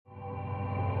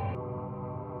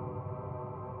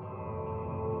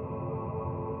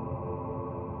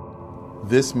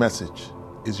This message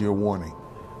is your warning.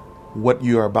 What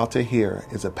you are about to hear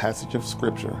is a passage of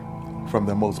scripture from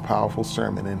the most powerful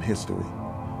sermon in history.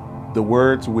 The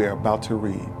words we are about to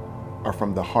read are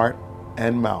from the heart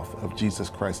and mouth of Jesus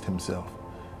Christ himself.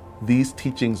 These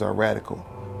teachings are radical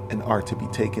and are to be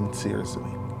taken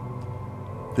seriously.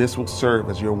 This will serve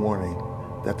as your warning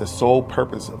that the sole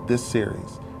purpose of this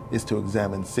series is to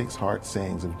examine 6 hard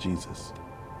sayings of Jesus.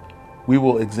 We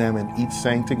will examine each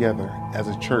saying together as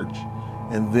a church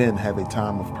and then have a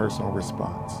time of personal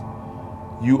response.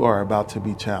 You are about to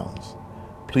be challenged.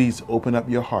 Please open up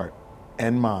your heart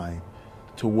and mind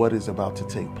to what is about to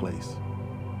take place.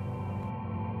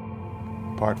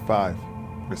 Part 5,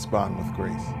 Respond with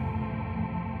Grace.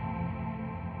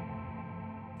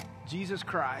 Jesus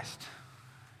Christ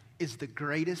is the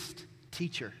greatest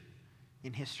teacher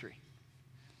in history.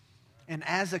 And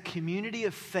as a community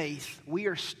of faith, we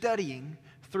are studying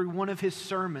through one of his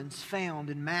sermons found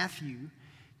in Matthew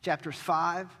chapters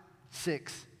 5,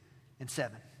 6, and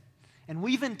 7. And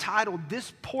we've entitled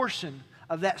this portion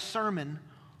of that sermon,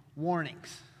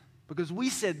 Warnings, because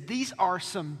we said these are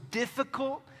some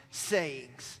difficult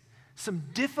sayings, some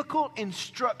difficult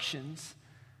instructions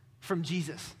from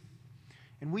Jesus.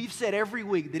 And we've said every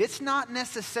week that it's not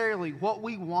necessarily what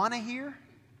we want to hear,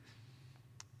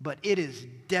 but it is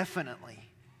definitely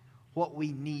what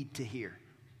we need to hear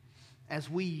as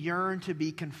we yearn to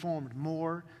be conformed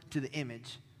more to the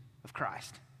image of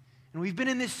Christ. And we've been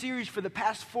in this series for the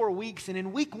past 4 weeks, and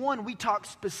in week 1, we talked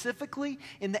specifically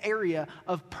in the area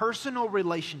of personal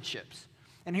relationships.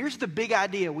 And here's the big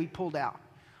idea we pulled out.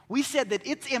 We said that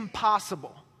it's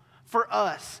impossible for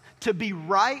us to be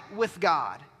right with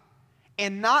God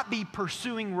and not be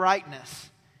pursuing rightness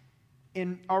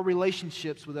in our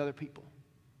relationships with other people.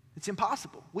 It's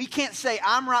impossible. We can't say,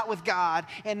 I'm right with God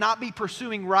and not be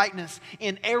pursuing rightness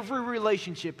in every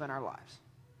relationship in our lives.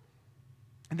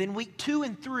 And then week 2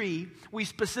 and 3, we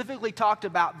specifically talked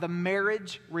about the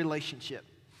marriage relationship.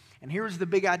 And here's the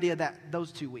big idea that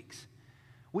those 2 weeks.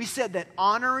 We said that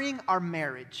honoring our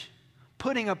marriage,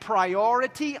 putting a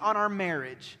priority on our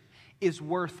marriage, is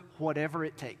worth whatever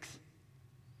it takes.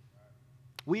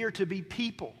 We are to be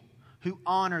people who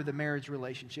honor the marriage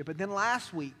relationship. And then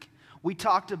last week, we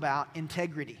talked about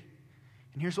integrity.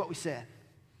 And here's what we said.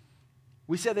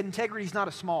 We said that integrity is not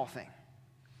a small thing.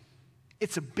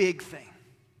 It's a big thing.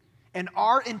 And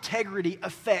our integrity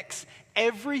affects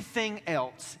everything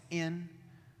else in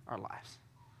our lives.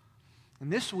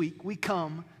 And this week, we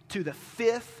come to the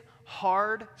 5th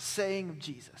hard saying of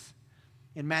Jesus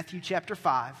in Matthew chapter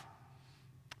 5,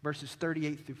 verses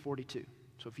 38 through 42.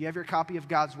 So if you have your copy of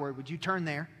God's Word, would you turn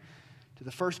there to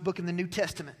the first book in the New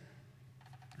Testament?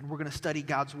 And we're going to study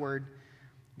God's Word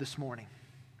this morning.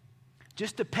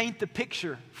 Just to paint the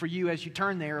picture for you as you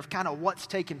turn there of kind of what's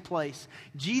taken place,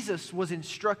 Jesus was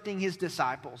instructing his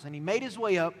disciples, and he made his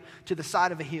way up to the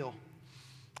side of a hill.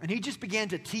 And he just began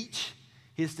to teach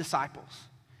his disciples.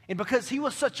 And because he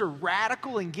was such a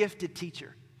radical and gifted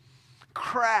teacher,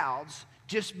 crowds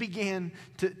just began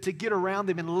to get around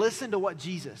him and listen to what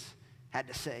Jesus had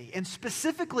to say. And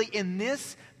specifically in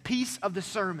this piece of the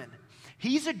sermon,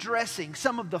 he's addressing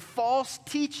some of the false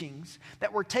teachings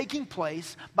that were taking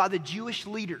place by the Jewish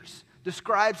leaders, the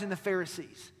scribes and the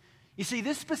Pharisees. You see,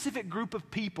 this specific group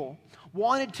of people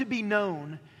wanted to be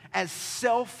known as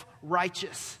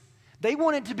self-righteous. They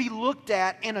wanted to be looked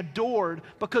at and adored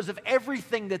because of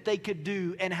everything that they could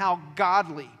do and how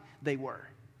godly they were.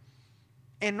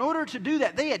 In order to do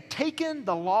that, they had taken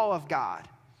the law of God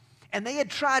and they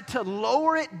had tried to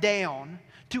lower it down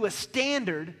to a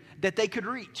standard that they could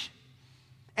reach.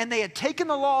 And they had taken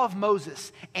the law of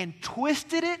Moses and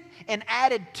twisted it and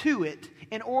added to it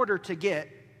in order to get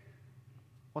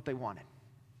what they wanted.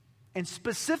 And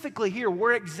specifically here,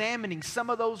 we're examining some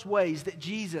of those ways that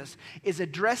Jesus is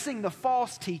addressing the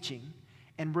false teaching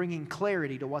and bringing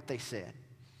clarity to what they said.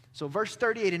 So verse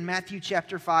 38 in Matthew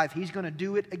chapter 5, he's going to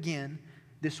do it again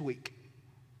this week.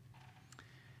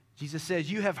 Jesus says,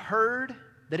 "You have heard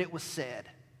that it was said,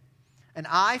 an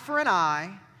eye for an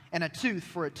eye and a tooth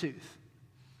for a tooth.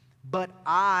 But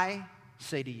I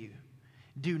say to you,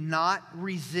 do not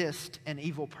resist an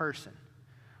evil person.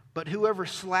 But whoever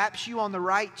slaps you on the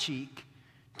right cheek,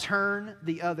 turn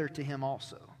the other to him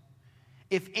also.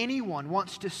 If anyone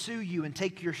wants to sue you and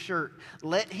take your shirt,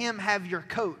 let him have your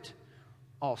coat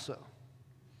also.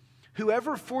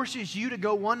 Whoever forces you to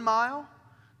go 1 mile,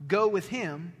 go with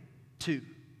him 2. And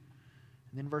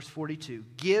then verse 42,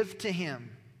 give to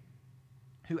him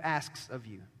who asks of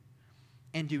you,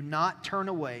 and do not turn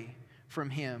away from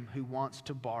him who wants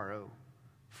to borrow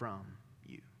from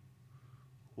you."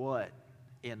 What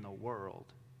in the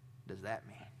world does that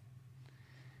mean?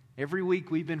 Every week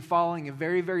we've been following a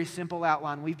very, very simple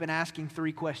outline. We've been asking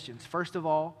 3 questions. First of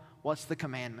all, what's the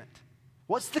commandment?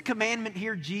 What's the commandment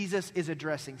here Jesus is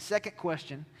addressing? Second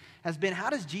question has been, how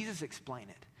does Jesus explain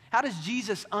it? How does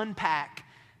Jesus unpack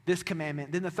this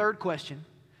commandment? Then the third question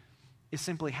is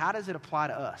simply, how does it apply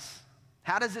to us?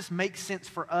 How does this make sense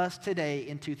for us today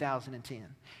in 2010?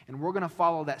 And we're going to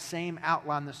follow that same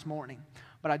outline this morning.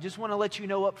 But I just want to let you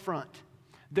know up front,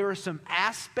 there are some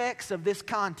aspects of this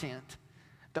content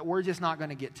that we're just not going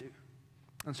to get to.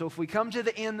 And so if we come to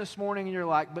the end this morning and you're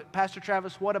like, but Pastor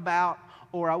Travis, what about,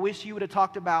 or I wish you would have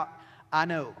talked about, I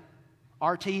know,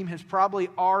 our team has probably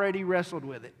already wrestled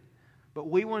with it, but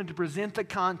we wanted to present the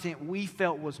content we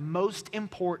felt was most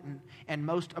important and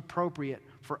most appropriate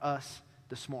for us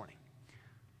this morning.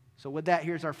 So with that,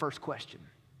 here's our first question.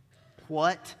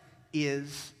 What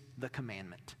is the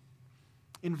commandment?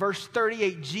 In verse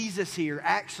 38, Jesus here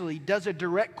actually does a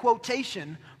direct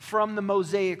quotation from the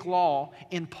Mosaic Law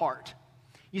in part.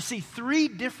 You see 3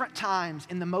 different times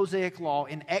in the Mosaic Law,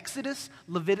 in Exodus,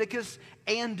 Leviticus,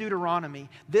 and Deuteronomy,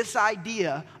 this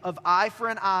idea of eye for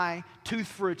an eye, tooth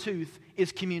for a tooth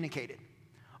is communicated.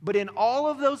 But in all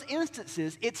of those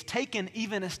instances, it's taken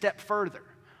even a step further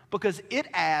because it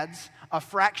adds a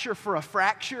fracture for a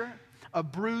fracture, a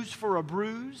bruise for a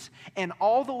bruise, and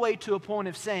all the way to a point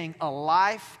of saying a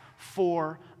life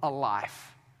for a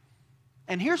life.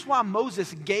 And here's why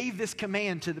Moses gave this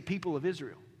command to the people of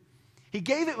Israel. He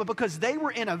gave it because they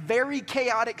were in a very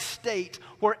chaotic state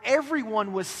where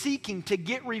everyone was seeking to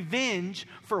get revenge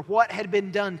for what had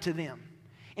been done to them.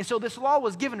 And so this law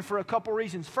was given for a couple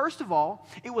reasons. First of all,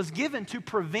 it was given to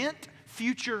prevent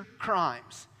future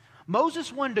crimes.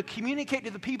 Moses wanted to communicate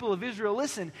to the people of Israel,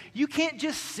 listen, you can't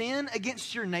just sin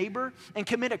against your neighbor and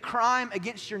commit a crime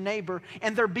against your neighbor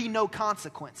and there be no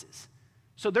consequences.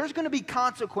 So there's going to be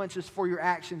consequences for your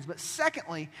actions. But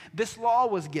secondly, this law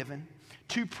was given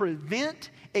to prevent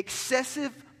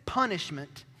excessive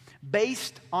punishment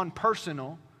based on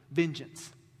personal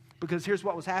vengeance. Because here's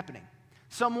what was happening.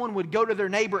 Someone would go to their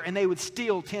neighbor and they would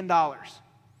steal $10.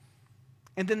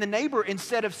 And then the neighbor,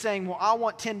 instead of saying, well, I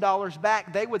want $10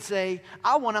 back, they would say,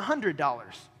 I want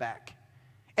 $100 back.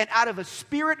 And out of a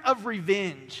spirit of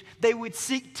revenge, they would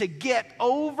seek to get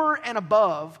over and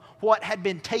above what had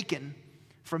been taken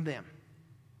from them.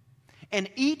 And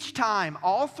each time,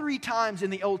 all 3 times in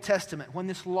the Old Testament, when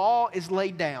this law is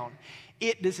laid down,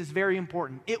 this is very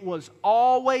important, it was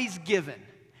always given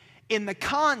in the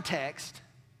context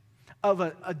of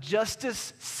a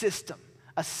justice system.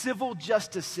 A civil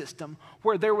justice system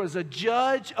where there was a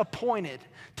judge appointed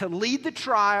to lead the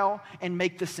trial and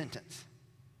make the sentence.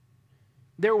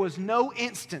 There was no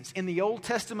instance in the Old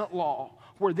Testament law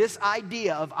where this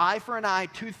idea of eye for an eye,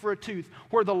 tooth for a tooth,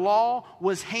 where the law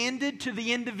was handed to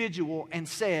the individual and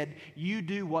said, you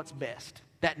do what's best.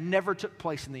 That never took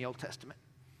place in the Old Testament.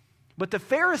 But the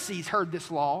Pharisees heard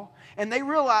this law and they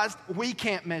realized we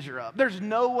can't measure up. There's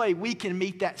no way we can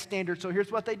meet that standard. So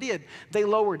here's what they did. They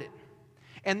lowered it.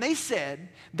 And they said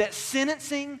that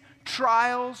sentencing,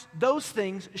 trials, those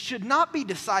things should not be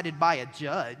decided by a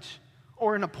judge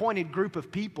or an appointed group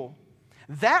of people.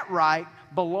 That right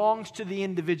belongs to the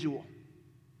individual.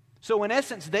 So in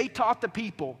essence, they taught the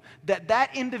people that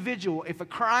individual, if a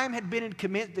crime had been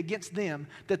committed against them,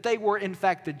 that they were in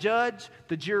fact the judge,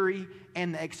 the jury,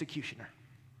 and the executioner.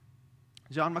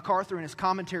 John MacArthur in his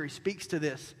commentary speaks to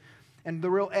this. And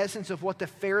the real essence of what the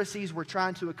Pharisees were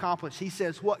trying to accomplish. He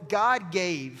says, what God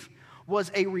gave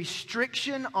was a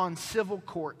restriction on civil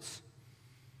courts.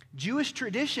 Jewish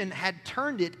tradition had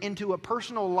turned it into a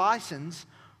personal license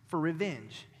for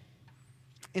revenge.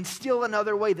 In still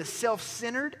another way, the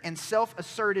self-centered and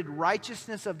self-asserted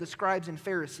righteousness of the scribes and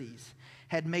Pharisees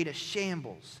had made a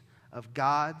shambles of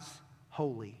God's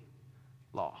holy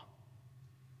law.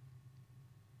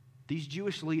 These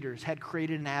Jewish leaders had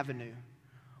created an avenue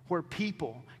where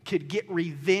people could get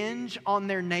revenge on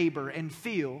their neighbor and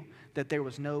feel that there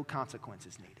was no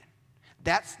consequences needed.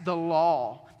 That's the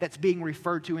law that's being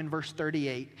referred to in verse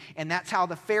 38, and that's how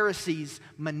the Pharisees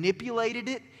manipulated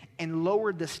it and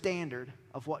lowered the standard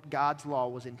of what God's law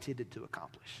was intended to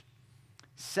accomplish.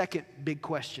 Second big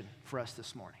question for us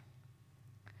this morning.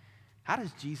 How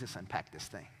does Jesus unpack this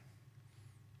thing?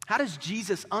 How does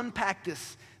Jesus unpack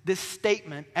this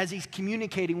statement as he's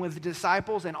communicating with the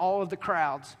disciples and all of the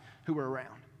crowds who were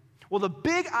around? Well, the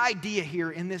big idea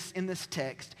here in this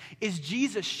text is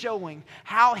Jesus showing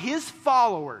how his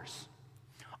followers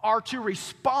are to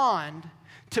respond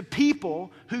to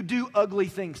people who do ugly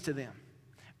things to them,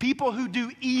 people who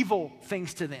do evil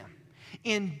things to them.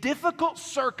 In difficult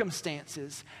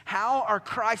circumstances, how are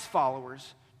Christ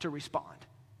followers to respond?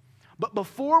 But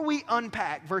before we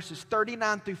unpack verses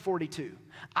 39 through 42,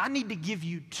 I need to give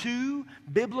you two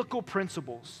biblical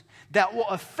principles that will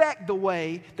affect the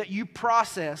way that you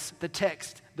process the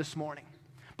text this morning.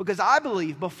 Because I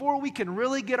believe before we can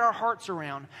really get our hearts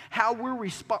around how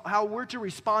we're to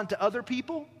respond to other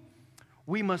people,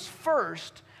 we must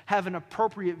first have an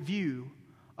appropriate view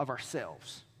of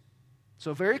ourselves.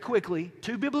 So very quickly,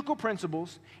 two biblical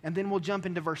principles, and then we'll jump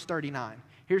into verse 39.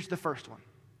 Here's the first one.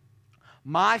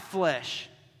 My flesh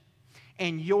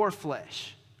and your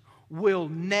flesh will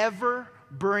never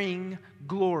bring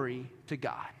glory to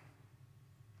God.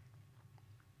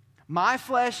 My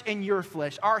flesh and your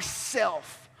flesh, our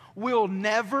self, will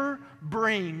never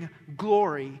bring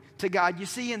glory to God. You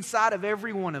see, inside of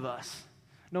every one of us,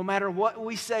 no matter what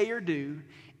we say or do,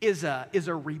 is a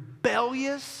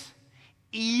rebellious,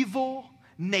 evil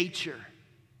nature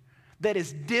that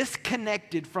is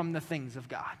disconnected from the things of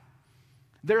God.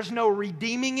 There's no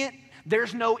redeeming it.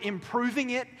 There's no improving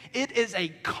it. It is a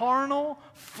carnal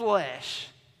flesh,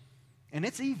 and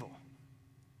it's evil.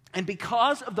 And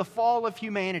because of the fall of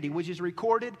humanity, which is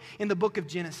recorded in the book of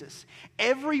Genesis,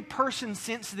 every person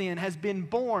since then has been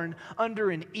born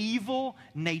under an evil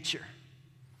nature.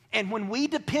 And when we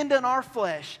depend on our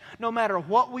flesh, no matter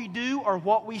what we do or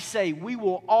what we say, we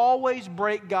will always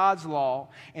break God's law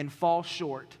and fall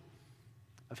short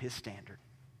of His standard.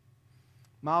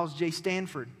 Miles J.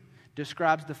 Stanford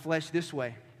describes the flesh this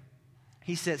way.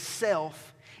 He says,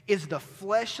 self is the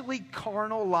fleshly,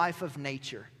 carnal life of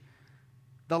nature,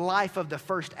 the life of the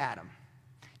first Adam,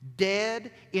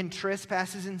 dead in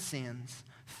trespasses and sins,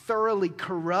 thoroughly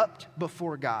corrupt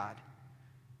before God,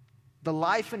 the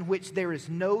life in which there is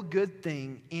no good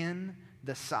thing in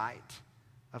the sight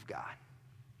of God.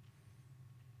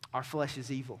 Our flesh is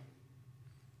evil,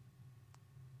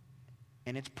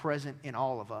 and it's present in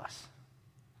all of us.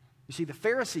 You see, the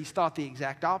Pharisees thought the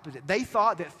exact opposite. They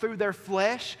thought that through their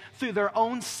flesh, through their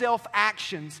own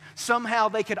self-actions, somehow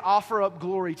they could offer up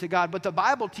glory to God. But the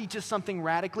Bible teaches something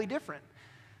radically different.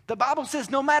 The Bible says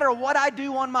no matter what I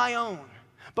do on my own,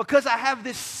 because I have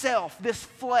this self, this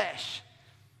flesh,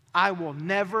 I will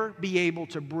never be able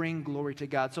to bring glory to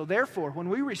God. So therefore, when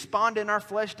we respond in our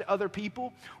flesh to other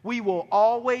people, we will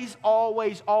always,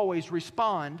 always, always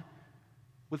respond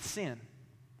with sin.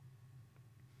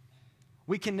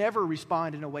 We can never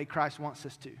respond in a way Christ wants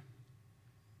us to,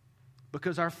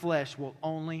 because our flesh will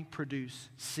only produce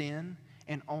sin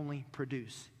and only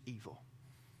produce evil.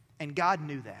 And God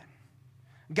knew that.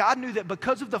 God knew that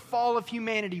because of the fall of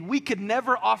humanity, we could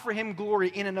never offer Him glory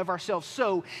in and of ourselves.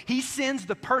 So He sends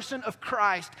the person of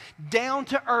Christ down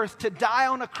to earth to die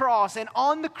on a cross. And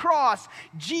on the cross,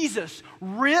 Jesus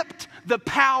ripped the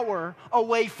power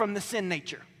away from the sin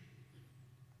nature.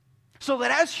 So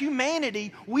that as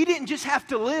humanity, we didn't just have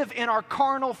to live in our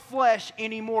carnal flesh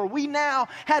anymore. We now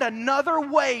had another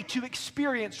way to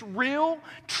experience real,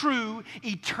 true,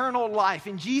 eternal life.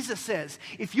 And Jesus says,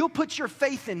 if you'll put your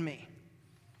faith in me,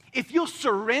 if you'll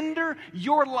surrender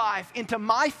your life into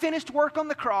my finished work on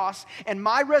the cross and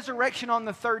my resurrection on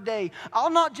the third day,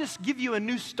 I'll not just give you a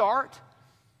new start.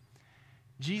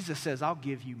 Jesus says, I'll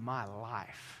give you my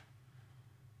life.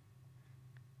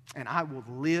 And I will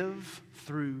live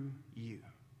through you.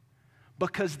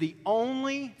 Because the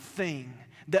only thing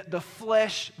that the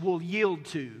flesh will yield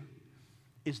to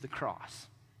is the cross.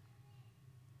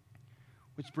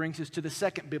 Which brings us to the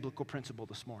second biblical principle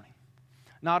this morning.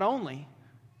 Not only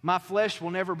my flesh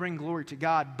will never bring glory to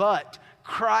God, but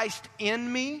Christ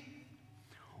in me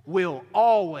will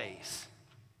always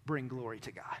bring glory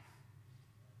to God.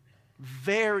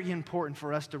 Very important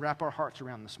for us to wrap our hearts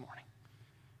around this morning.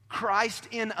 Christ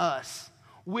in us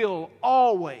will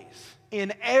always,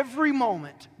 in every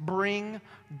moment, bring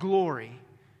glory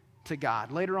to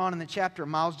God. Later on in the chapter,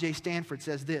 Miles J. Stanford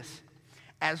says this: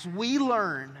 as we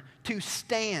learn to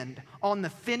stand on the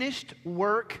finished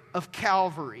work of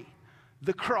Calvary,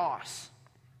 the cross,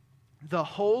 the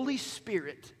Holy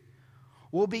Spirit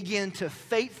will begin to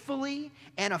faithfully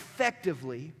and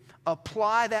effectively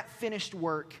apply that finished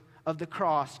work of the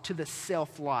cross to the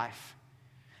self-life,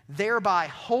 thereby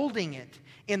holding it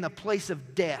in the place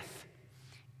of death,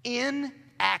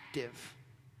 inactive,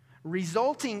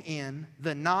 resulting in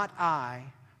the not I,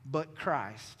 but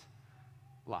Christ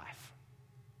life.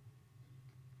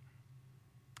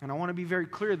 And I want to be very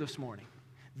clear this morning.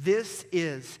 This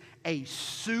is a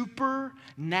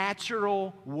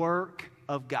supernatural work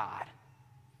of God.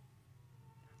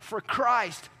 For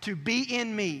Christ to be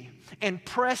in me and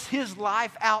press His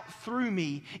life out through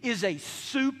me is a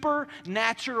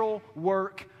supernatural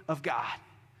work of God.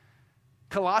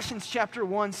 Colossians chapter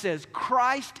 1 says,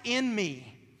 Christ in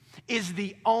me is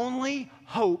the only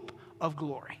hope of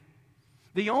glory.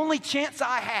 The only chance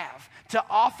I have to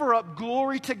offer up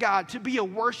glory to God, to be a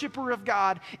worshiper of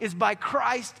God, is by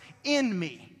Christ in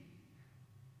me,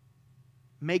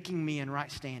 making me in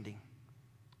right standing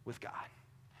with God.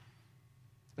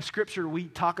 The scripture we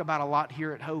talk about a lot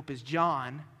here at Hope is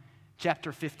John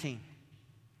chapter 15.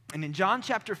 And in John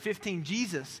chapter 15,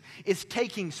 Jesus is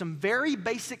taking some very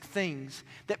basic things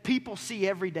that people see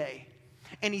every day,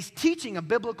 and he's teaching a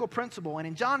biblical principle. And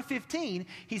in John 15,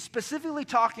 he's specifically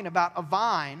talking about a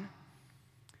vine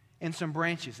and some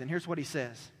branches. And here's what he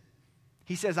says.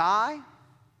 He says, I'm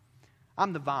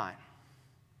the vine.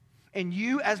 And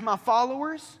you as my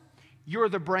followers, you're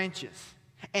the branches.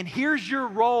 And here's your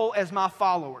role as my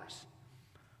followers.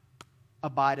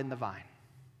 Abide in the vine.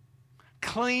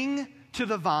 Cling to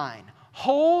the vine.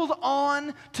 Hold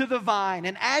on to the vine.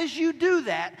 And as you do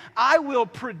that, I will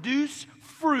produce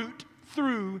fruit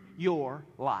through your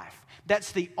life.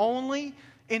 That's the only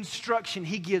instruction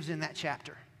he gives in that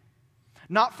chapter.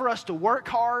 Not for us to work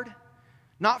hard,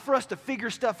 not for us to figure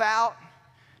stuff out,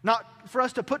 not for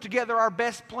us to put together our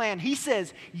best plan. He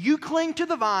says, you cling to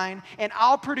the vine and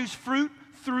I'll produce fruit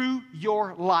through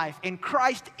your life. And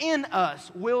Christ in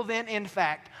us will then, in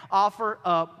fact, offer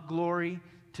up glory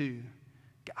to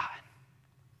God.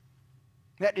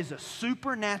 That is a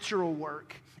supernatural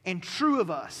work and true of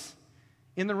us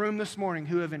in the room this morning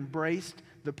who have embraced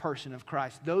the person of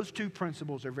Christ. Those two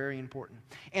principles are very important.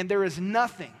 And there is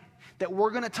nothing that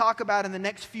we're going to talk about in the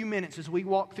next few minutes as we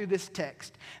walk through this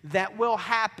text that will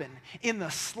happen in the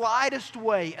slightest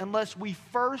way unless we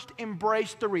first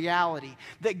embrace the reality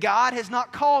that God has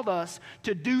not called us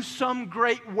to do some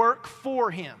great work for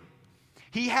Him.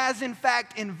 He has, in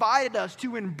fact, invited us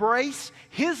to embrace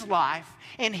His life,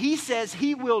 and He says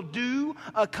He will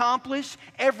accomplish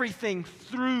everything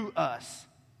through us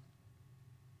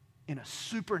in a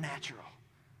supernatural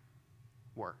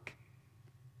work.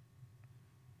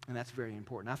 And that's very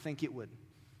important. I think it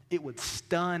would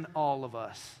stun all of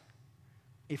us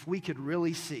if we could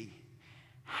really see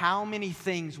how many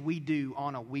things we do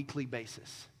on a weekly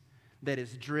basis that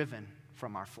is driven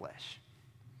from our flesh.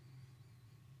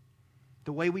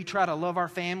 The way we try to love our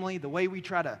family, the way we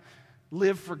try to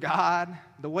live for God,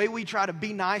 the way we try to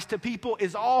be nice to people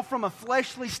is all from a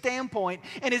fleshly standpoint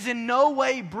and is in no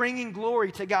way bringing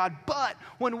glory to God. But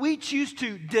when we choose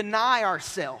to deny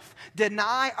ourselves,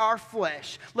 deny our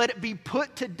flesh, let it be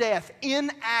put to death,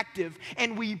 inactive,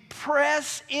 and we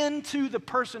press into the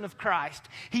person of Christ,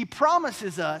 He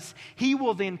promises us He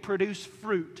will then produce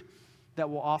fruit that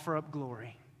will offer up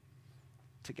glory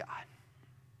to God.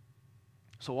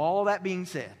 So all that being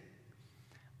said,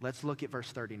 let's look at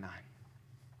verse 39.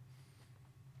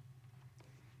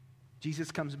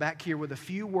 Jesus comes back here with a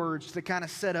few words to kind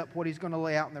of set up what He's going to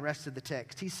lay out in the rest of the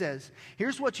text. He says,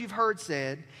 here's what you've heard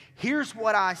said. Here's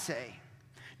what I say.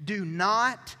 Do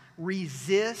not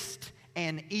resist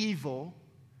an evil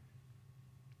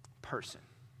person.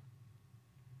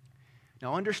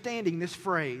 Now, understanding this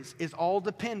phrase is all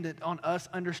dependent on us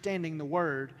understanding the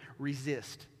word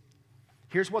resist.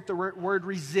 Here's what the word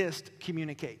resist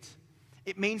communicates.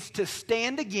 It means to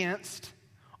stand against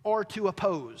or to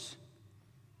oppose.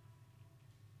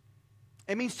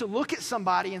 It means to look at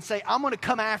somebody and say, I'm going to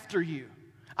come after you.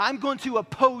 I'm going to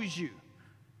oppose you.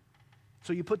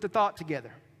 So you put the thought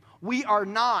together. We are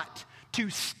not to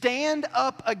stand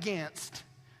up against,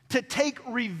 to take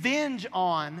revenge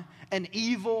on an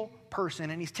evil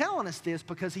person. And He's telling us this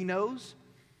because He knows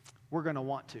we're going to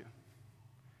want to.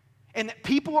 And that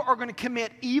people are going to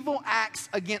commit evil acts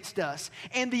against us.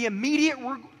 And the immediate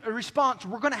response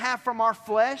we're going to have from our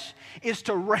flesh is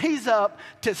to raise up,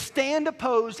 to stand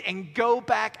opposed, and go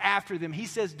back after them. He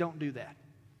says, don't do that.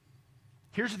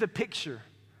 Here's the picture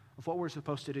of what we're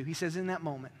supposed to do. He says, in that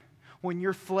moment, when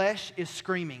your flesh is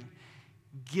screaming,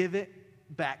 give it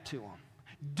back to Him.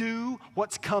 Do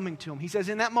what's coming to Him. He says,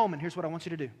 in that moment, here's what I want you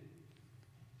to do.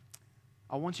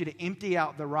 I want you to empty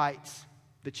out the rights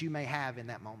that you may have in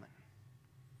that moment.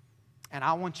 And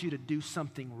I want you to do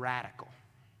something radical.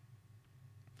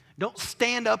 Don't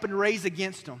stand up and raise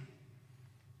against them.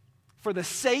 For the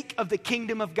sake of the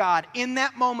kingdom of God, in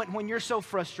that moment when you're so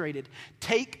frustrated,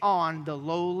 take on the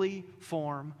lowly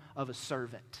form of a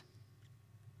servant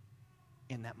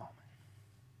in that moment.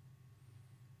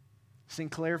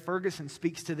 Sinclair Ferguson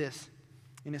speaks to this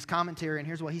in his commentary, and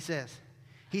here's what he says.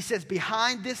 He says,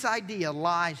 behind this idea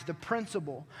lies the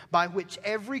principle by which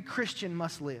every Christian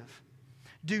must live.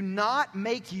 Do not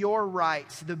make your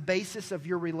rights the basis of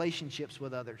your relationships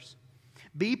with others.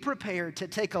 Be prepared to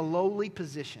take a lowly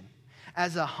position.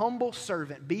 As a humble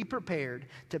servant, be prepared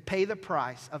to pay the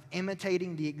price of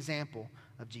imitating the example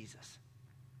of Jesus.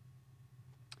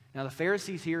 Now, the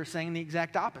Pharisees here are saying the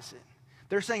exact opposite.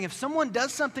 They're saying if someone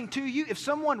does something to you, if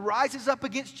someone rises up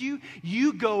against you,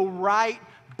 you go right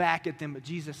back at them. But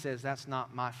Jesus says, that's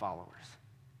not my followers.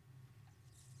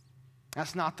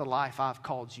 That's not the life I've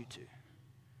called you to.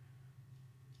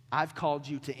 I've called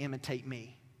you to imitate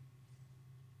me.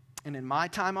 And in my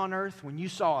time on earth, when you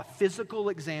saw a physical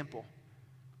example,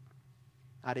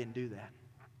 I didn't do that.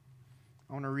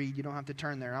 I want to read, you don't have to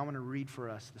turn there, I want to read for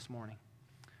us this morning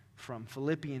from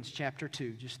Philippians chapter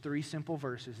 2, just 3 simple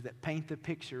verses that paint the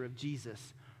picture of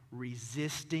Jesus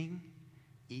resisting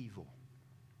evil.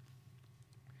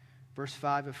 Verse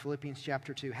 5 of Philippians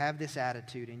chapter 2, have this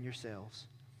attitude in yourselves,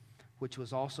 which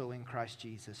was also in Christ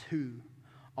Jesus, who,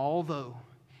 although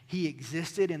he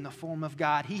existed in the form of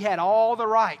God, he had all the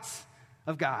rights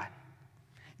of God,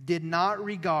 did not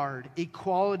regard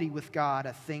equality with God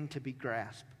a thing to be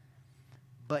grasped,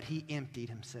 but he emptied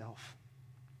himself,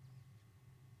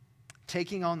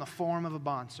 taking on the form of a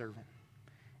bondservant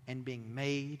and being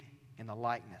made in the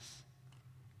likeness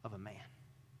of a man.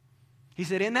 He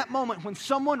said, in that moment when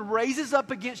someone rises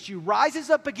up against you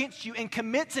and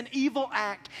commits an evil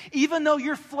act, even though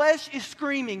your flesh is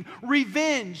screaming,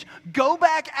 revenge, go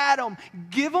back at them,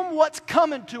 give them what's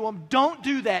coming to them, don't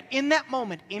do that. In that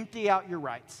moment, empty out your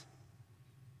rights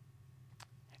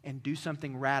and do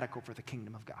something radical for the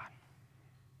kingdom of God.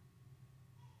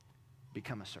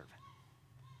 Become a servant.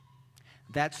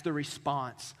 That's the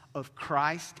response of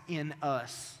Christ in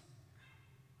us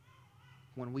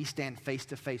when we stand face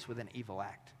to face with an evil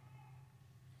act.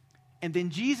 And then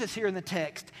Jesus here in the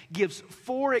text gives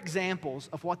 4 examples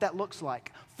of what that looks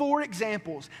like. 4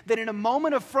 examples that in a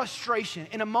moment of frustration,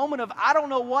 in a moment of I don't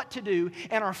know what to do,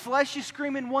 and our flesh is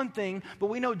screaming one thing, but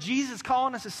we know Jesus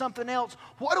calling us to something else,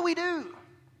 what do we do?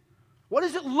 What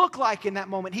does it look like in that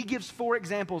moment? He gives 4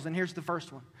 examples, and here's the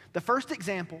first one. The first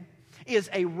example is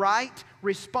a right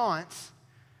response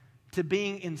to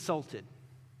being insulted.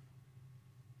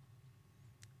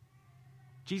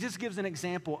 Jesus gives an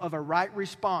example of a right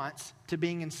response to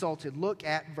being insulted. Look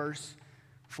at verse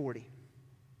 40,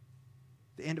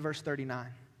 the end of verse 39.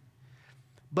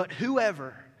 But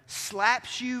whoever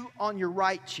slaps you on your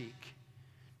right cheek,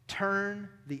 turn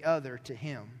the other to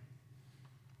him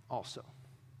also.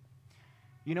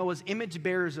 You know, as image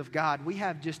bearers of God, we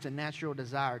have just a natural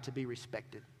desire to be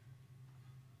respected,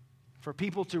 for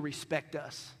people to respect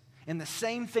us. And the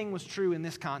same thing was true in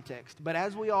this context. But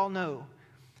as we all know,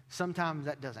 sometimes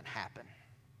that doesn't happen.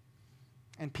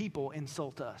 And people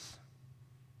insult us.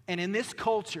 And in this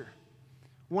culture,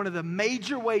 one of the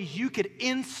major ways you could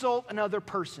insult another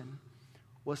person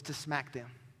was to smack them.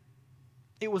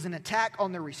 It was an attack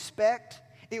on their respect.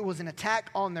 It was an attack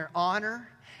on their honor.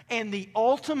 And the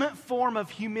ultimate form of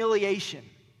humiliation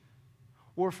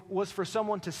was for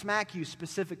someone to smack you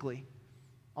specifically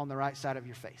on the right side of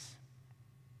your face.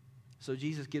 So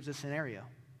Jesus gives a scenario.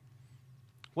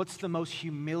 What's the most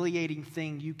humiliating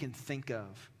thing you can think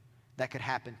of that could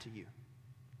happen to you?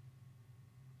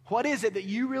 What is it that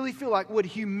you really feel like would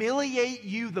humiliate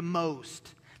you the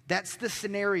most? That's the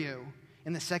scenario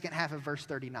in the second half of verse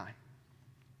 39.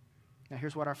 Now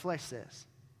here's what our flesh says.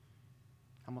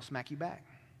 I'm going to smack you back.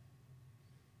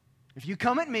 If you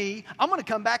come at me, I'm going to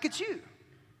come back at you.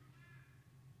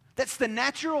 That's the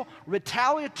natural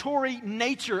retaliatory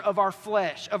nature of our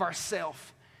flesh, of our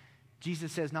self.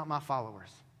 Jesus says, not my followers.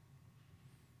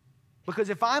 Because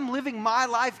if I'm living my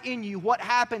life in you, what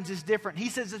happens is different. He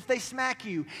says if they smack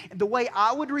you, the way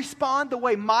I would respond, the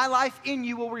way my life in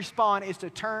you will respond is to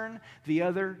turn the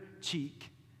other cheek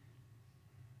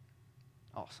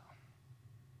also.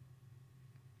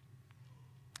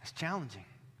 It's challenging.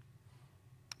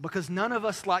 Because none of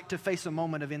us like to face a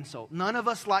moment of insult. None of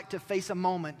us like to face a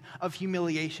moment of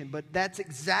humiliation. But that's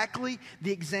exactly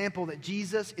the example that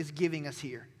Jesus is giving us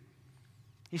here.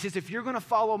 He says, if you're going to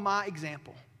follow my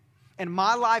example, and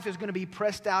my life is going to be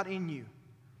pressed out in you,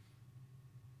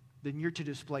 then you're to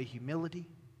display humility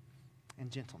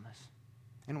and gentleness.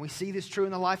 And we see this true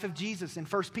in the life of Jesus in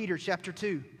 1 Peter chapter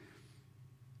 2.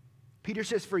 Peter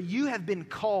says, for you have been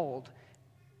called,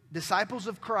 disciples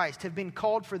of Christ have been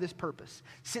called for this purpose,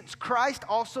 since Christ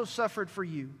also suffered for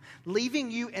you,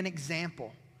 leaving you an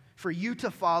example for you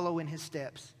to follow in his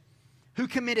steps, who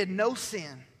committed no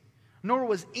sin, nor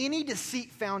was any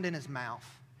deceit found in his mouth.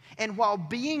 And while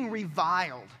being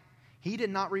reviled, he did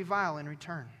not revile in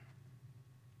return.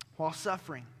 While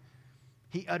suffering,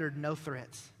 he uttered no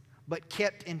threats, but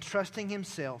kept entrusting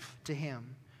himself to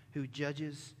him who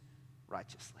judges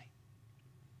righteously.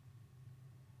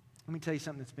 Let me tell you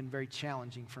something that's been very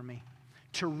challenging for me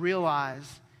to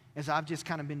realize as I've just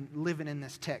kind of been living in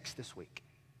this text this week.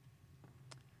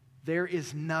 There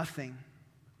is nothing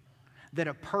that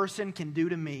a person can do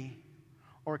to me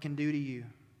or can do to you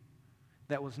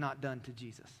that was not done to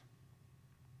Jesus.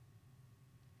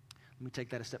 Let me take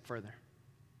that a step further.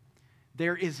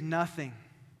 There is nothing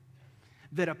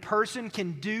that a person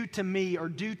can do to me or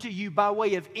do to you by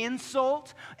way of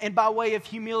insult and by way of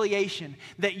humiliation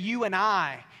that you and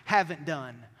I haven't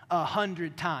done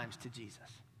 100 times to Jesus.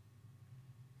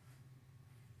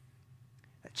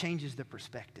 That changes the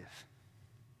perspective.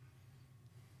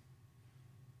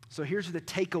 So here's the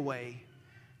takeaway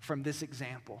from this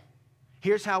example.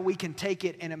 Here's how we can take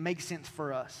it and it makes sense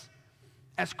for us.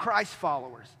 As Christ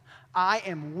followers, I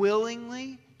am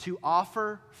willingly to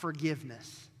offer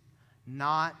forgiveness,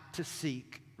 not to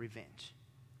seek revenge.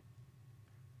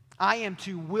 I am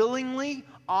to willingly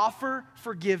offer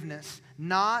forgiveness,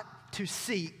 not to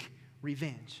seek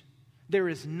revenge. There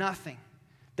is nothing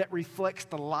that reflects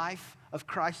the life of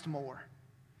Christ more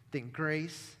than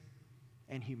grace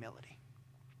and humility.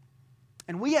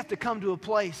 And we have to come to a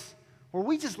place where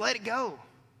we just let it go.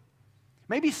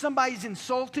 Maybe somebody's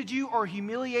insulted you or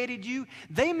humiliated you.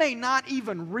 They may not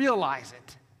even realize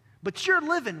it, but you're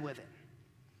living with it.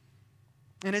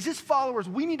 And as His followers,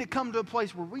 we need to come to a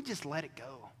place where we just let it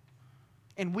go.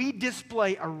 And we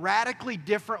display a radically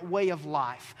different way of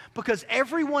life. Because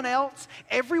everyone else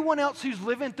who's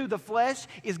living through the flesh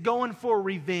is going for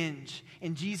revenge.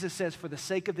 And Jesus says, for the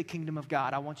sake of the kingdom of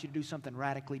God, I want you to do something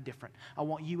radically different. I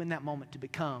want you in that moment to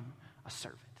become a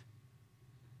servant.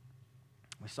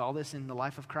 We saw this in the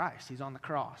life of Christ. He's on the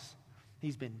cross.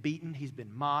 He's been beaten. He's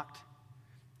been mocked.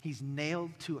 He's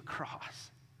nailed to a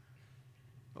cross.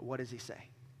 But what does He say?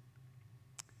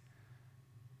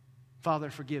 Father,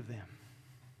 forgive them.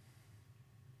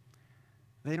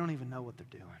 They don't even know what they're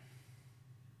doing.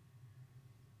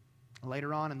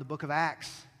 Later on in the book of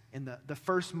Acts, in the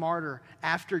first martyr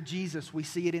after Jesus, we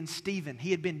see it in Stephen.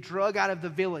 He had been dragged out of the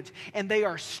village, and they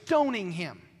are stoning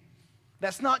him.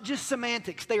 That's not just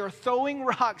semantics. They are throwing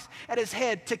rocks at his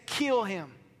head to kill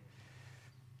him.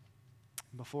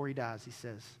 Before he dies, he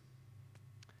says,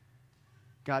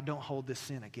 God, don't hold this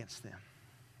sin against them.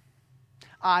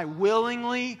 I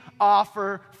willingly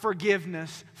offer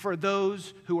forgiveness for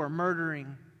those who are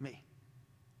murdering me.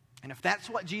 And if that's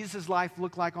what Jesus' life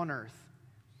looked like on earth,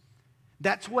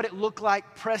 that's what it looked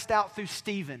like pressed out through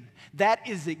Stephen. That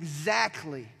is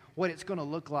exactly what it's going to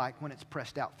look like when it's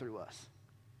pressed out through us.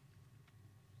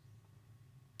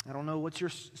 I don't know what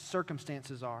your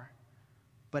circumstances are,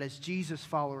 but as Jesus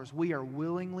followers, we are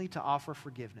willingly to offer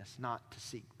forgiveness, not to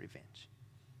seek revenge.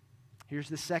 Here's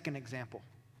the second example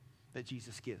that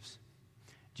Jesus gives.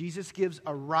 Jesus gives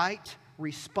a right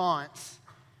response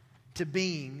to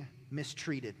being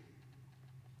mistreated.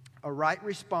 A right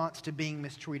response to being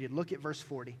mistreated. Look at verse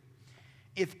 40.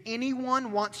 If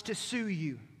anyone wants to sue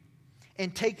you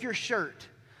and take your shirt,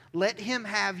 let him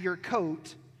have your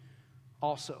coat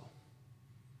also.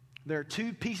 There are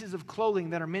two pieces of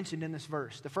clothing that are mentioned in this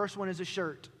verse. The first one is a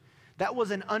shirt. That was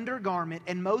an undergarment,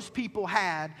 and most people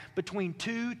had between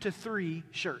 2 to 3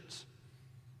 shirts.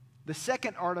 The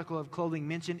second article of clothing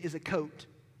mentioned is a coat.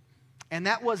 And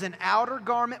that was an outer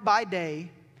garment by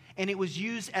day, and it was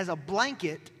used as a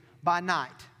blanket by night.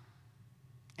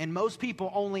 And most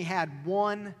people only had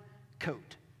one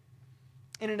coat.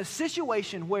 And in a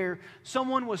situation where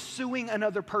someone was suing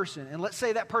another person, and let's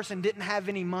say that person didn't have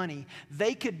any money,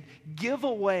 they could give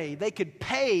away, they could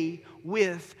pay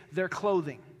with their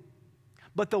clothing.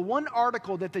 But the one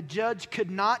article that the judge could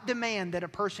not demand that a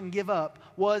person give up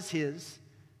was his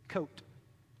coat.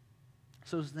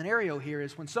 So the scenario here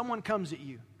is when someone comes at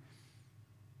you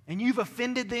and you've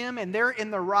offended them and they're in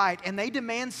the right and they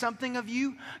demand something of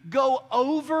you, go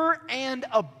over and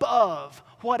above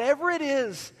whatever it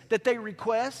is that they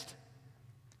request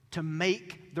to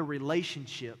make the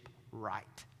relationship right.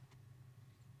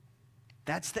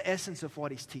 That's the essence of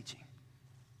what he's teaching.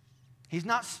 He's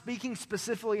not speaking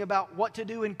specifically about what to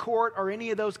do in court or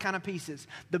any of those kind of pieces.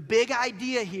 The big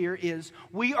idea here is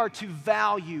we are to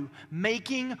value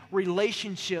making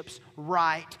relationships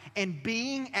right and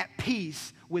being at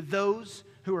peace with those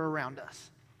who are around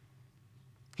us.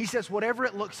 He says whatever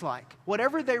it looks like,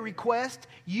 whatever they request,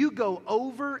 you go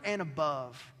over and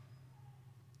above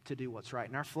to do what's right.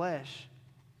 And our flesh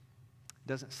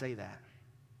doesn't say that.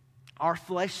 Our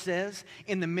flesh says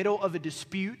in the middle of a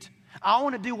dispute, I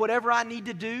want to do whatever I need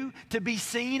to do to be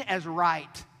seen as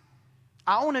right.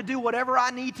 I want to do whatever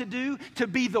I need to do to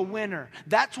be the winner.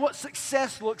 That's what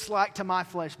success looks like to my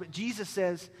flesh. But Jesus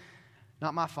says,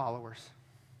 not my followers.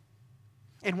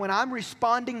 And when I'm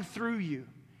responding through you,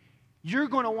 you're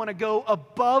going to want to go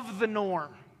above the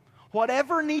norm.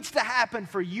 Whatever needs to happen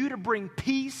for you to bring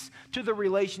peace to the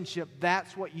relationship,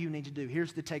 that's what you need to do.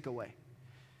 Here's the takeaway.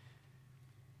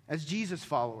 As Jesus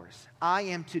followers, I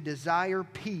am to desire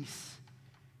peace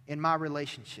in my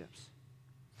relationships,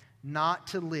 not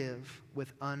to live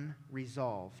with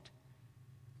unresolved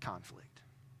conflict.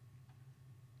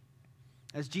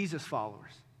 As Jesus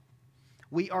followers,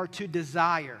 we are to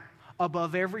desire,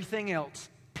 above everything else,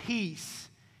 peace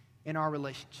in our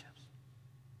relationships.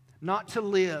 Not to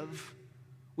live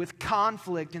with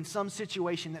conflict in some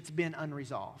situation that's been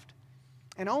unresolved.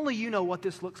 And only you know what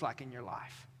this looks like in your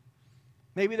life.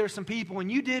 Maybe there's some people, when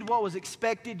you did what was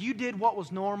expected, you did what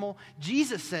was normal.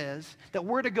 Jesus says that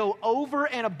we're to go over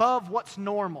and above what's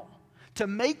normal to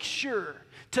make sure,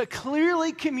 to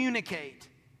clearly communicate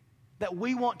that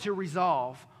we want to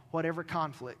resolve whatever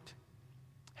conflict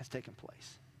has taken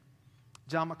place.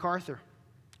 John MacArthur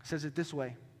says it this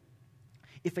way: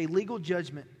 if a legal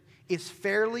judgment is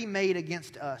fairly made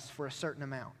against us for a certain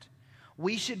amount,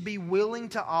 we should be willing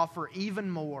to offer even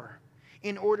more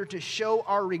in order to show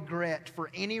our regret for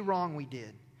any wrong we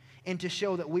did and to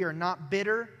show that we are not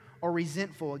bitter or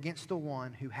resentful against the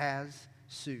one who has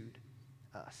sued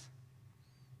us.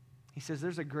 He says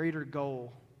there's a greater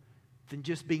goal than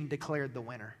just being declared the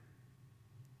winner.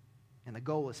 And the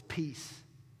goal is peace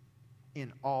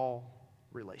in all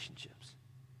relationships.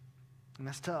 And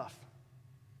that's tough,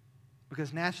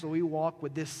 because naturally we walk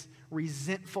with this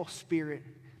resentful spirit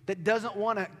that doesn't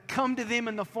want to come to them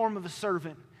in the form of a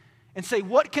servant and say,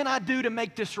 what can I do to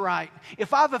make this right?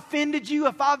 If I've offended you,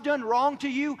 if I've done wrong to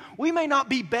you, we may not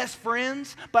be best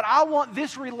friends, but I want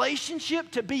this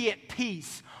relationship to be at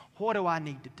peace. What do I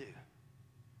need to do?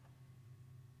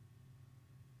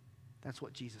 That's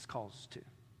what Jesus calls us to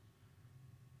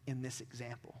in this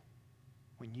example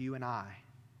when you and I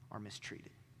are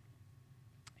mistreated.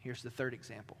 Here's the third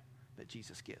example that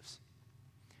Jesus gives.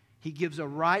 He gives a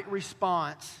right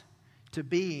response to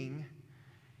being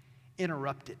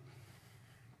interrupted.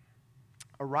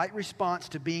 A right response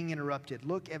to being interrupted.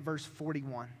 Look at verse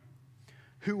 41.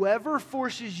 Whoever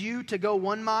forces you to go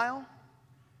 1 mile,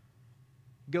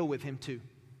 go with him 2.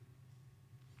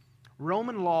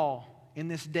 Roman law in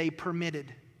this day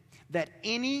permitted that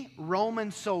any Roman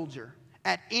soldier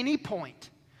at any point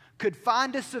could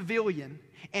find a civilian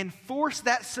and force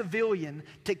that civilian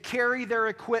to carry their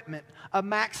equipment a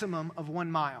maximum of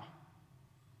 1 mile.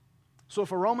 So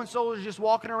if a Roman soldier is just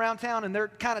walking around town and they're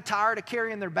kind of tired of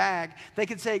carrying their bag, they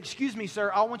could say, excuse me,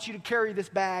 sir, I want you to carry this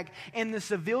bag. And the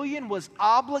civilian was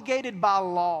obligated by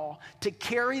law to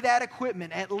carry that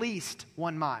equipment at least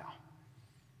 1 mile.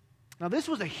 Now this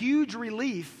was a huge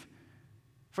relief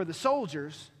for the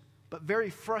soldiers, but very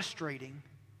frustrating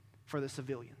for the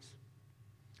civilians.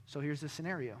 So here's the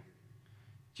scenario.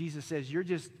 Jesus says, you're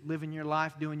just living your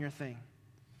life, doing your thing.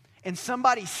 And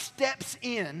somebody steps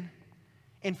in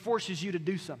and forces you to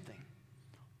do something.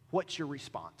 What's your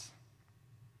response?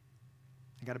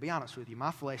 I got to be honest with you.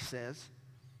 My flesh says,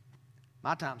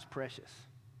 my time's precious.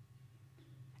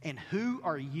 And who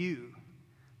are you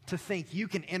to think you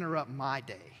can interrupt my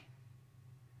day?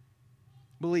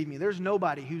 Believe me, there's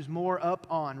nobody who's more up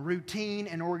on routine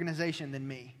and organization than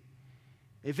me.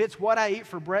 If it's what I eat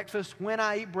for breakfast, when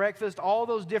I eat breakfast, all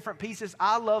those different pieces,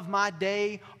 I love my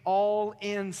day all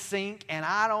in sync, and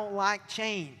I don't like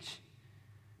change.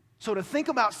 So to think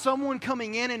about someone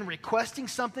coming in and requesting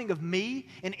something of me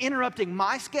and interrupting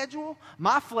my schedule,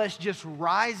 my flesh just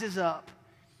rises up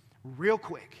real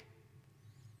quick.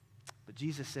 But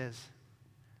Jesus says,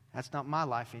 that's not my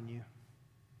life in you.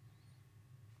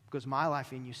 Because my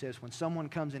life in you says when someone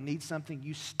comes and needs something,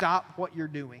 you stop what you're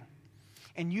doing.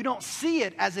 And you don't see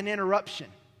it as an interruption.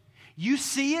 You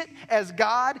see it as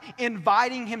God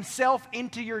inviting himself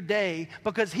into your day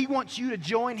because he wants you to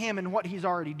join him in what he's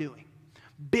already doing.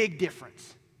 Big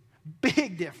difference.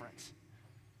 Big difference.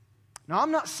 Now,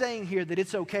 I'm not saying here that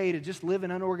it's okay to just live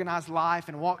an unorganized life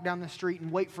and walk down the street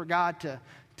and wait for God to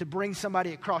bring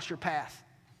somebody across your path.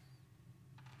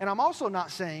 And I'm also not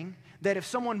saying that if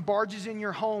someone barges in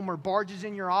your home or barges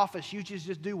in your office, you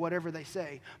just do whatever they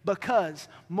say. Because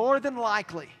more than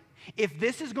likely, if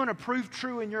this is going to prove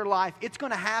true in your life, it's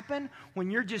going to happen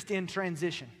when you're just in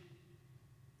transition.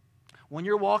 When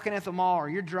you're walking at the mall or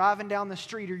you're driving down the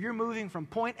street or you're moving from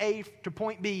point A to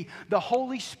point B, the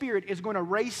Holy Spirit is going to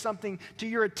raise something to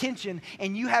your attention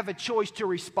and you have a choice to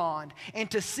respond. And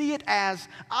to see it as,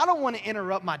 I don't want to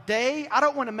interrupt my day, I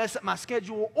don't want to mess up my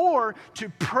schedule, or to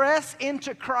press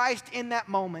into Christ in that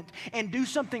moment and do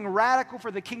something radical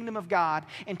for the kingdom of God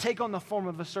and take on the form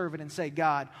of a servant and say,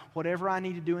 God, whatever I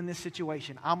need to do in this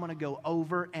situation, I'm going to go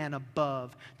over and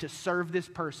above to serve this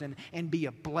person and be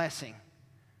a blessing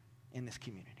in this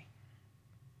community.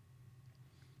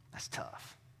 That's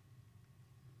tough.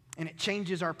 And it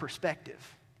changes our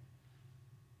perspective.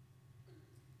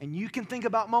 And you can think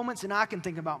about moments, and I can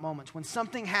think about moments when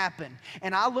something happened,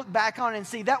 and I look back on it and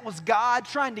see that was God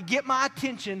trying to get my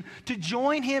attention to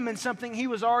join Him in something He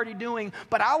was already doing,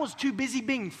 but I was too busy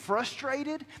being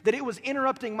frustrated that it was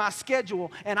interrupting my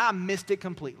schedule, and I missed it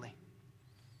completely.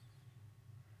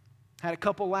 Had a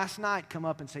couple last night come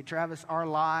up and say, Travis, our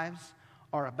lives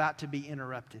are about to be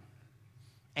interrupted.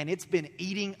 And it's been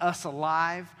eating us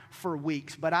alive for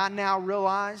weeks. But I now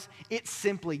realize it's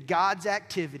simply God's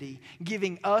activity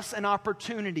giving us an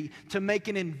opportunity to make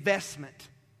an investment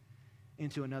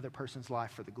into another person's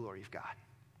life for the glory of God.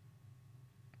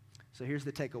 So here's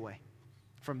the takeaway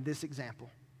from this example.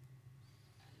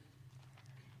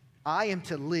 I am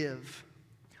to live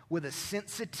with a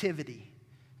sensitivity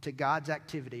to God's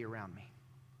activity around me.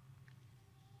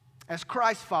 As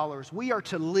Christ followers, we are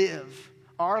to live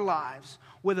our lives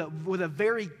with a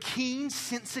very keen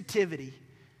sensitivity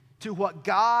to what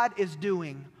God is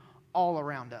doing all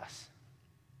around us.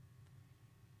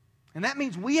 And that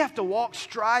means we have to walk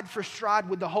stride for stride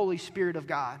with the Holy Spirit of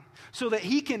God so that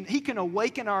He can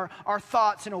awaken our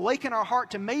thoughts and awaken our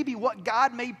heart to maybe what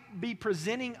God may be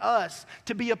presenting us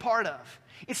to be a part of.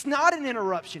 It's not an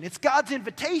interruption. It's God's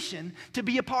invitation to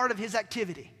be a part of His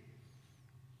activity.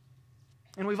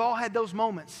 And we've all had those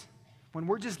moments when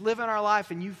we're just living our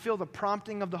life and you feel the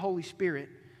prompting of the Holy Spirit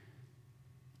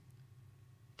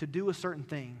to do a certain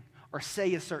thing or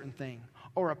say a certain thing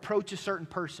or approach a certain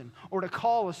person or to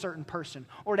call a certain person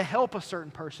or to help a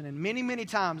certain person. And many, many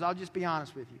times, I'll just be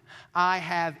honest with you, I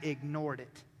have ignored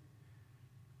it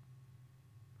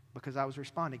because I was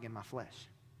responding in my flesh.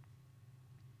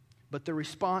 But the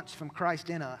response from Christ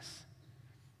in us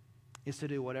is to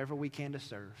do whatever we can to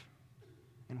serve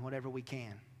and whatever we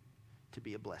can to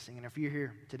be a blessing. And if you're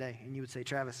here today and you would say,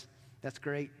 Travis, that's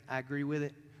great, I agree with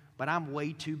it, but I'm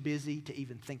way too busy to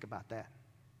even think about that.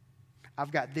 I've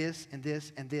got this and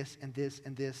this and this and this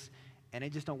and this, and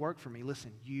it just don't work for me.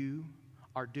 Listen, you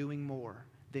are doing more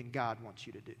than God wants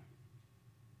you to do.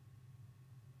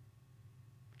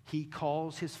 He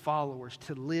calls His followers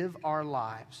to live our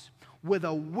lives with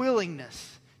a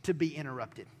willingness to be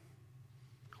interrupted.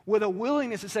 With a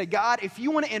willingness to say, God, if you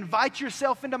want to invite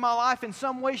yourself into my life in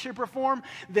some way, shape, or form,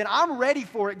 then I'm ready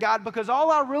for it, God, because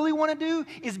all I really want to do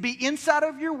is be inside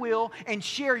of your will and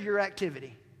share your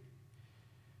activity.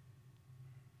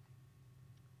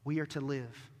 We are to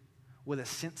live with a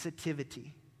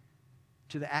sensitivity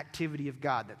to the activity of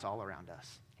God that's all around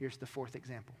us. Here's the fourth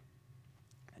example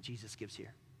that Jesus gives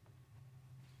here.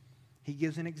 He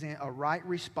gives a right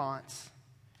response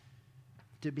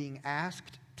to being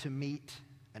asked to meet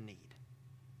a need.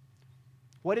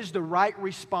 What is the right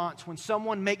response when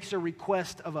someone makes a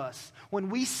request of us? When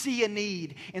we see a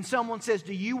need and someone says,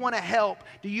 do you want to help?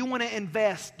 Do you want to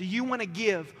invest? Do you want to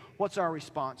give? What's our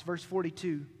response? Verse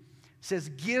 42 says,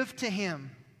 give to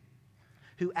him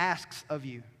who asks of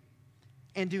you,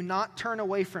 and do not turn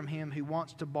away from him who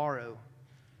wants to borrow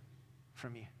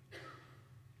from you.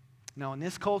 Now, in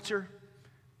this culture,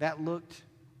 that looked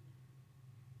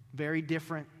very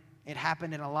different. It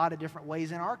happened in a lot of different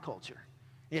ways in our culture.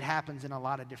 It happens in a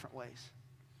lot of different ways.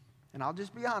 And I'll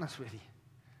just be honest with you.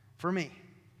 For me,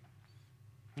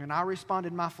 when I respond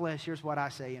in my flesh, here's what I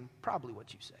say and probably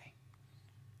what you say.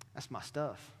 That's my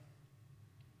stuff.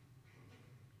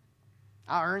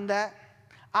 I earned that.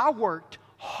 I worked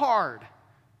hard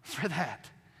for that.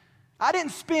 I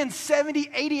didn't spend 70,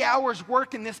 80 hours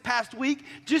working this past week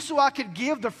just so I could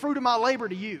give the fruit of my labor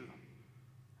to you.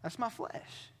 That's my flesh.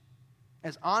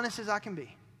 As honest as I can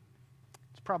be.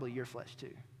 It's probably your flesh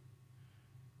too.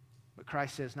 But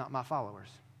Christ says, not my followers.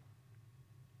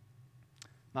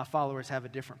 My followers have a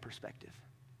different perspective.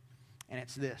 And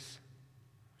it's this.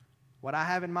 What I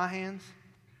have in my hands,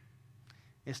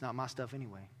 it's not my stuff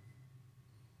anyway.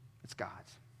 It's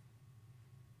God's.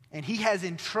 And He has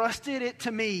entrusted it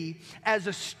to me as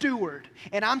a steward.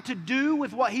 And I'm to do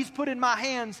with what He's put in my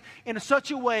hands in such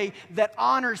a way that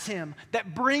honors Him,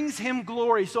 that brings Him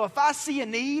glory. So if I see a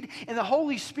need and the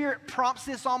Holy Spirit prompts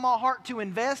this on my heart to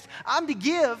invest, I'm to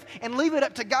give and leave it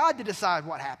up to God to decide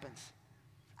what happens.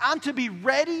 I'm to be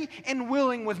ready and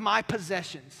willing with my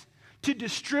possessions, to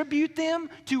distribute them,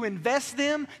 to invest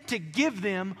them, to give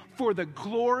them for the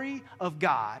glory of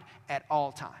God at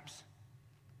all times.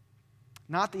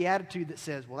 Not the attitude that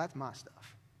says, well, that's my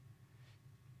stuff.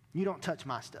 You don't touch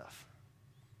my stuff.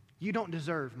 You don't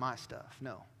deserve my stuff.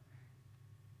 No,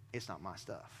 it's not my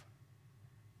stuff.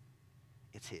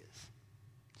 It's His.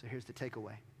 So here's the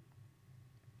takeaway.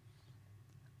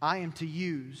 I am to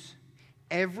use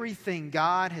everything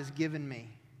God has given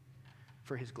me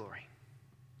for His glory.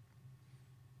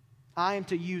 I am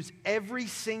to use every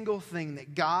single thing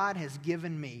that God has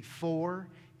given me for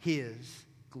His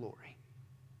glory.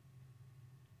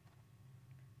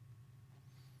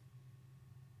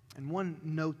 And one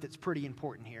note that's pretty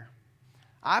important here.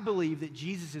 I believe that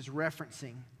Jesus is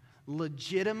referencing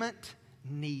legitimate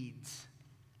needs.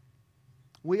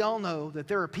 We all know that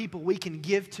there are people we can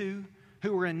give to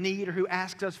who are in need or who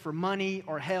ask us for money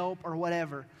or help or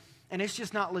whatever, and it's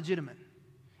just not legitimate.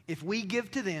 If we give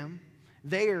to them,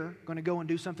 they're going to go and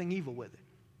do something evil with it.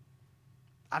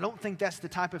 I don't think that's the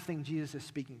type of thing Jesus is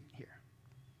speaking here.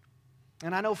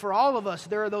 And I know for all of us,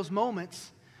 there are those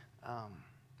moments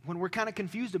when we're kind of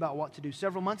confused about what to do.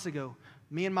 Several months ago,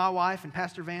 me and my wife and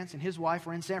Pastor Vance and his wife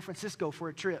were in San Francisco for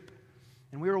a trip.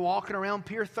 And we were walking around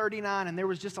Pier 39, and there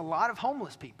was just a lot of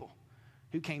homeless people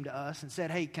who came to us and said,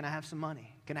 hey, can I have some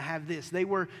money? Can I have this? They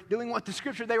were doing what the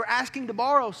Scripture, they were asking to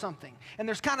borrow something. And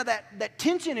there's kind of that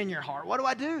tension in your heart. What do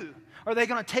I do? Are they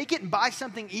going to take it and buy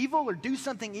something evil or do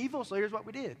something evil? So here's what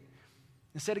we did.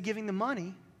 Instead of giving them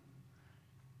money,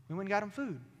 we went and got them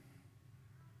food.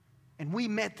 And we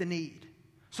met the need.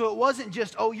 So it wasn't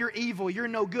just, oh, you're evil, you're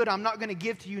no good, I'm not going to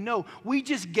give to you. No, we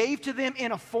just gave to them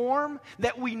in a form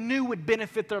that we knew would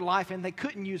benefit their life and they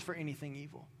couldn't use for anything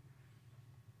evil.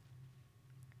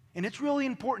 And it's really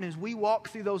important as we walk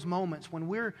through those moments when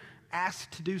we're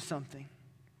asked to do something,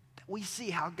 that we see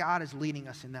how God is leading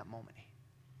us in that moment.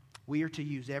 We are to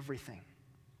use everything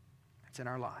that's in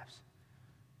our lives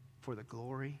for the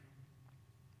glory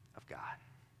of God.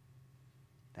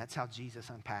 That's how Jesus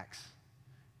unpacks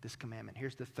this commandment.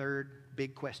 Here's the third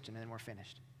big question, and then we're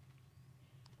finished.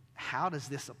 How does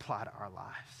this apply to our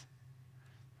lives?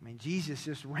 I mean, Jesus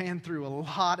just ran through a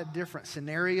lot of different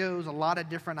scenarios, a lot of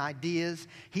different ideas.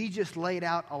 He just laid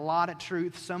out a lot of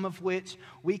truth, some of which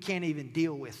we can't even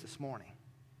deal with this morning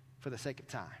for the sake of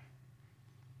time.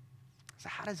 So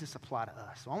how does this apply to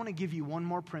us? So I want to give you one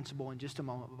more principle in just a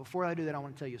moment. But before I do that, I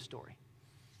want to tell you a story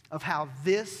of how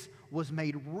this was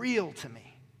made real to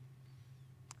me.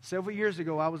 Several years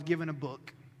ago, I was given a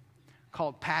book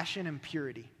called Passion and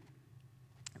Purity.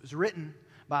 It was written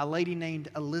by a lady named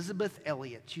Elisabeth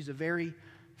Elliot. She's a very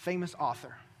famous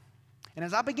author. And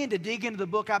as I began to dig into the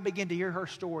book, I began to hear her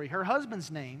story. Her husband's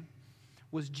name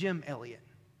was Jim Elliot.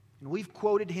 And we've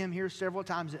quoted him here several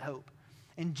times at Hope.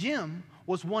 And Jim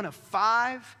was one of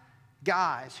 5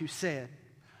 guys who said,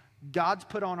 God's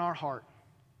put on our heart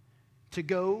to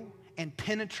go and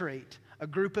penetrate a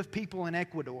group of people in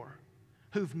Ecuador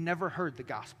who've never heard the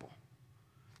gospel.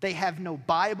 They have no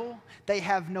Bible. They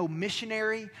have no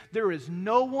missionary. There is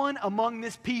no one among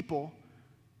this people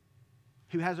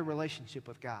who has a relationship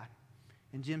with God.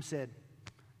 And Jim said,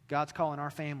 God's calling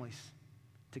our families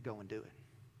to go and do it.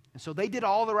 And so they did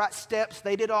all the right steps.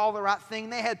 They did all the right thing.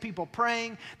 They had people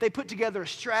praying. They put together a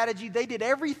strategy. They did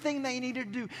everything they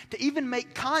needed to do to even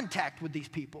make contact with these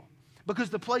people because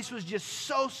the place was just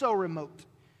so remote.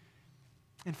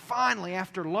 And finally,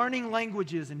 after learning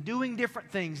languages and doing different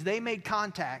things, they made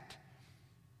contact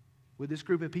with this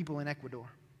group of people in Ecuador.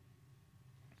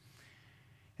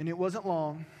 And it wasn't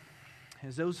long,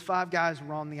 as those 5 guys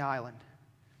were on the island,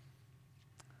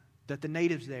 that the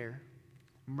natives there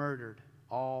murdered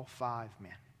all 5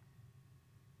 men.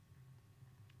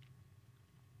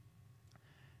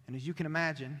 And as you can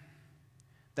imagine,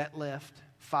 that left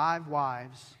 5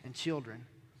 wives and children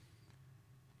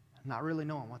not really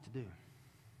knowing what to do.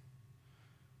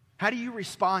 How do you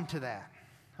respond to that?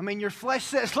 I mean, your flesh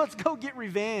says, let's go get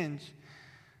revenge.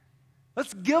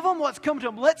 Let's give them what's come to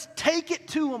them. Let's take it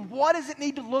to them. What does it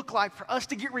need to look like for us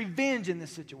to get revenge in this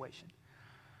situation?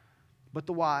 But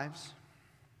the wives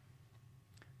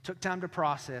took time to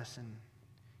process and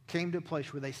came to a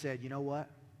place where they said, you know what?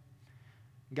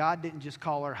 God didn't just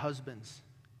call our husbands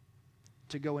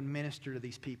to go and minister to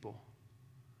these people.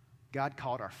 God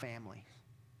called our families.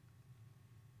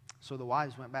 So the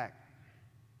wives went back.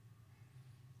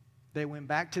 They went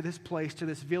back to this place, to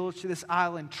this village, to this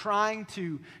island, trying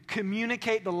to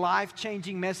communicate the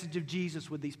life-changing message of Jesus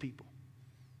with these people.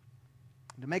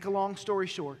 To make a long story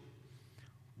short,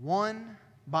 one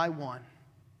by one,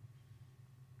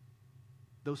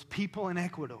 those people in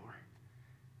Ecuador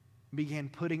began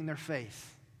putting their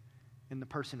faith in the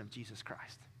person of Jesus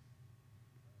Christ.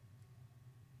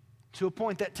 To a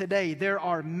point that today there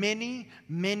are many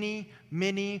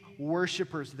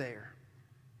worshipers there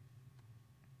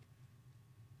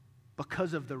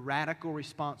because of the radical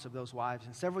response of those wives.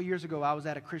 And several years ago, I was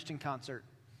at a Christian concert,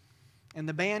 and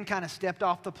the band kind of stepped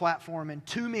off the platform, and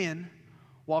 2 men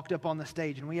walked up on the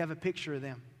stage, and we have a picture of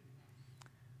them.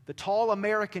 The tall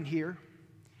American here,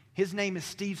 his name is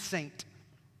Steve Saint.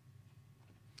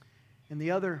 And the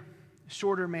other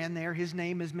shorter man there, his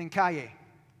name is Mincaye.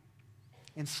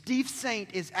 And Steve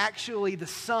Saint is actually the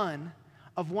son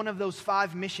of one of those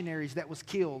 5 missionaries that was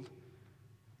killed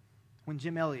when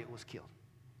Jim Elliot was killed.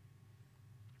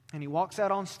 And he walks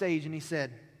out on stage and he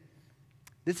said,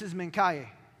 "This is Mincaye.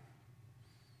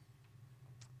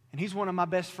 And he's one of my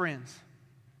best friends.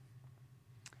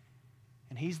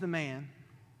 And he's the man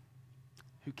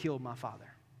who killed my father."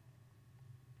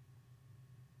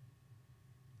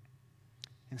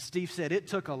 And Steve said it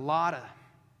took a lot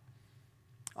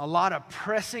of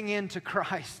pressing into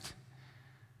Christ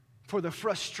for the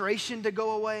frustration to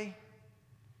go away,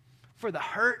 for the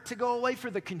hurt to go away,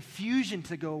 for the confusion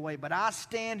to go away. But I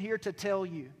stand here to tell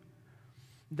you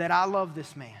that I love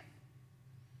this man.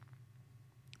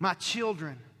 My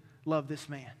children love this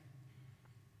man.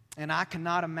 And I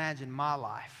cannot imagine my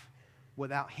life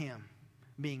without him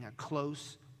being a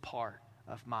close part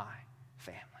of my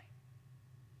family.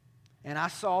 And I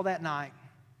saw that night,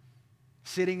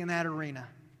 sitting in that arena,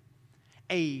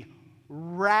 a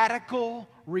radical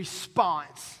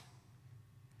response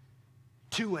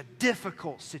to a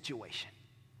difficult situation.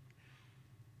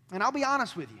 And I'll be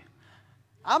honest with you,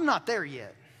 I'm not there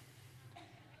yet.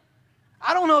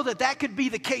 I don't know that that could be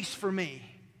the case for me.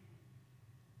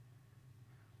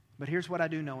 But here's what I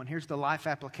do know, and here's the life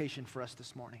application for us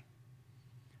this morning.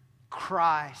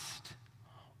 Christ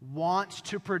wants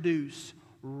to produce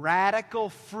radical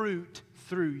fruit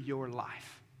through your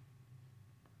life.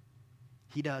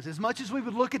 He does. As much as we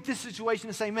would look at this situation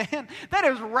and say, man, that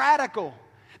is radical.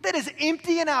 That is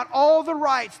emptying out all the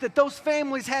rights that those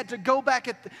families had to go back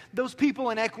at those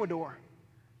people in Ecuador.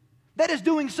 That is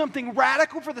doing something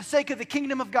radical for the sake of the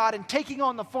kingdom of God and taking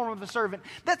on the form of a servant.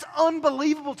 That's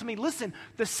unbelievable to me. Listen,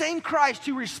 the same Christ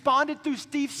who responded through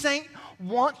Steve Saint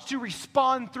wants to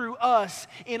respond through us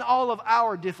in all of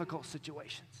our difficult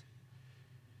situations.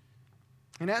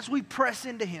 And as we press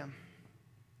into him,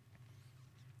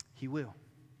 he will.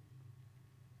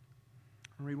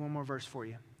 I'll read one more verse for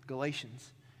you.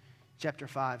 Galatians chapter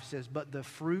 5 says, "But the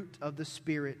fruit of the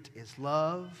Spirit is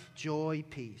love, joy,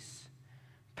 peace,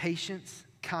 patience,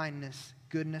 kindness,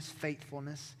 goodness,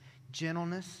 faithfulness,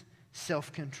 gentleness,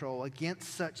 self-control.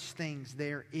 Against such things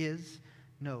there is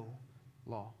no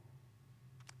law."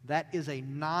 That is a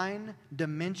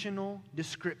 9-dimensional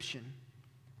description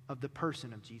of the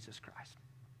person of Jesus Christ.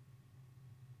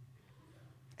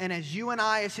 And as you and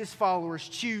I, as his followers,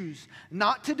 choose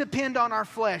not to depend on our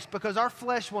flesh, because our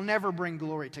flesh will never bring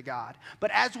glory to God,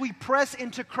 but as we press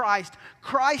into Christ,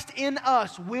 Christ in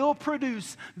us will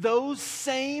produce those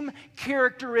same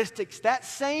characteristics, that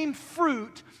same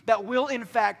fruit that will in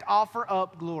fact offer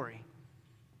up glory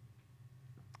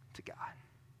to God.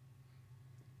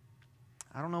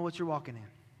 I don't know what you're walking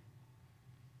in.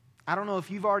 I don't know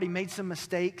if you've already made some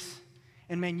mistakes.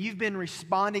 And man, you've been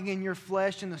responding in your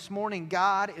flesh, and this morning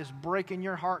God is breaking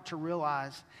your heart to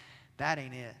realize that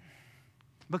ain't it.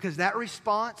 Because that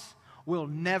response will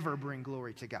never bring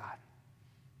glory to God.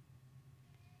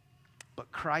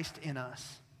 But Christ in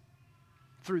us,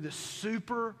 through the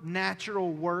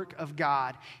supernatural work of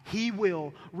God, he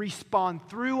will respond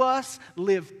through us,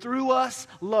 live through us,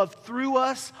 love through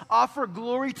us, offer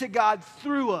glory to God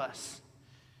through us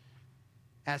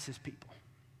as his people.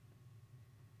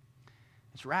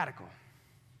 It's radical.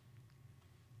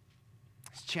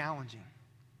 It's challenging.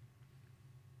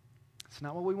 It's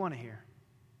not what we want to hear.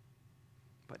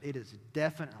 But it is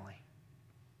definitely,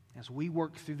 as we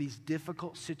work through these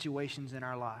difficult situations in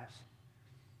our lives,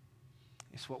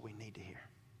 it's what we need to hear.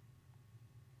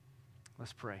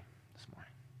 Let's pray this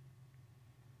morning.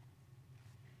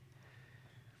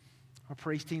 Our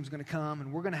praise team's going to come,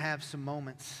 and we're going to have some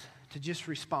moments to just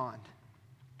respond.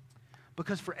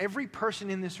 Because for every person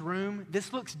in this room,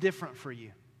 this looks different for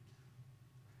you.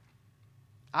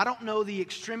 I don't know the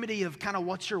extremity of kind of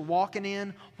what you're walking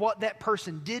in, what that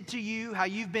person did to you, how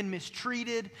you've been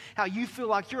mistreated, how you feel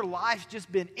like your life's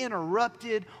just been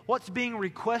interrupted, what's being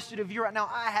requested of you right now.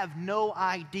 I have no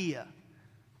idea.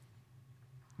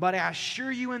 But I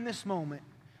assure you in this moment,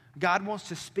 God wants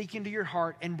to speak into your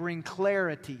heart and bring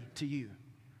clarity to you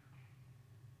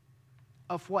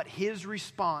of what his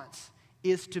response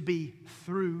is to be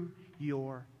through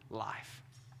your life.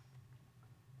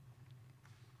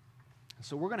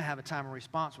 So we're going to have a time of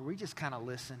response where we just kind of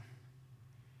listen.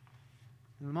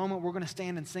 In the moment, we're going to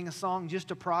stand and sing a song just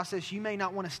to process. You may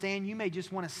not want to stand. You may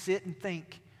just want to sit and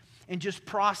think and just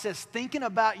process, thinking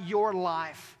about your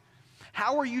life.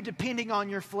 How are you depending on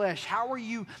your flesh? How are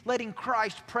you letting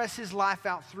Christ press his life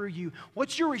out through you?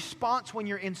 What's your response when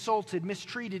you're insulted,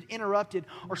 mistreated, interrupted,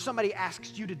 or somebody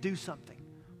asks you to do something?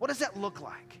 What does that look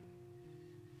like?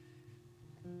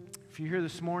 If you're here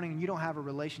this morning and you don't have a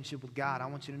relationship with God, I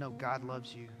want you to know God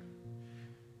loves you.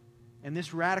 And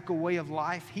this radical way of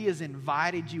life, he has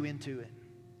invited you into it.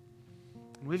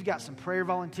 We've got some prayer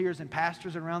volunteers and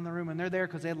pastors around the room, and they're there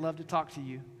because they'd love to talk to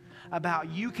you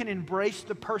about you can embrace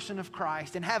the person of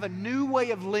Christ and have a new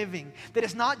way of living that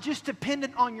is not just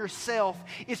dependent on yourself,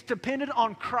 it's dependent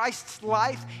on Christ's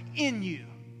life in you.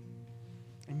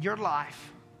 And your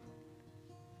life,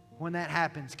 when that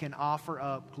happens, can offer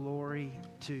up glory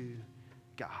to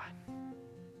God.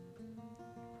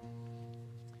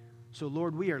 So,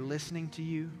 Lord, we are listening to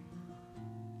you.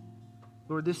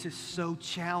 Lord, this is so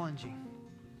challenging.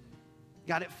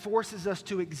 God, it forces us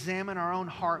to examine our own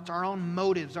hearts, our own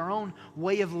motives, our own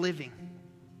way of living.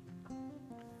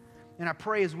 And I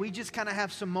pray as we just kind of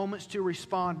have some moments to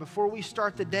respond before we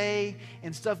start the day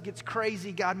and stuff gets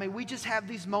crazy, God, may we just have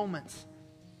these moments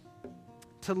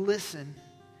to listen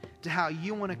to how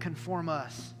you want to conform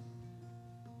us.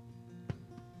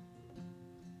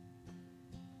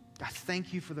 God,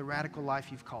 thank you for the radical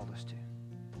life you've called us to.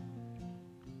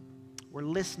 We're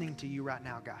listening to you right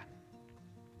now, God.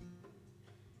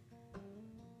 In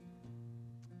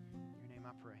your name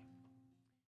I pray.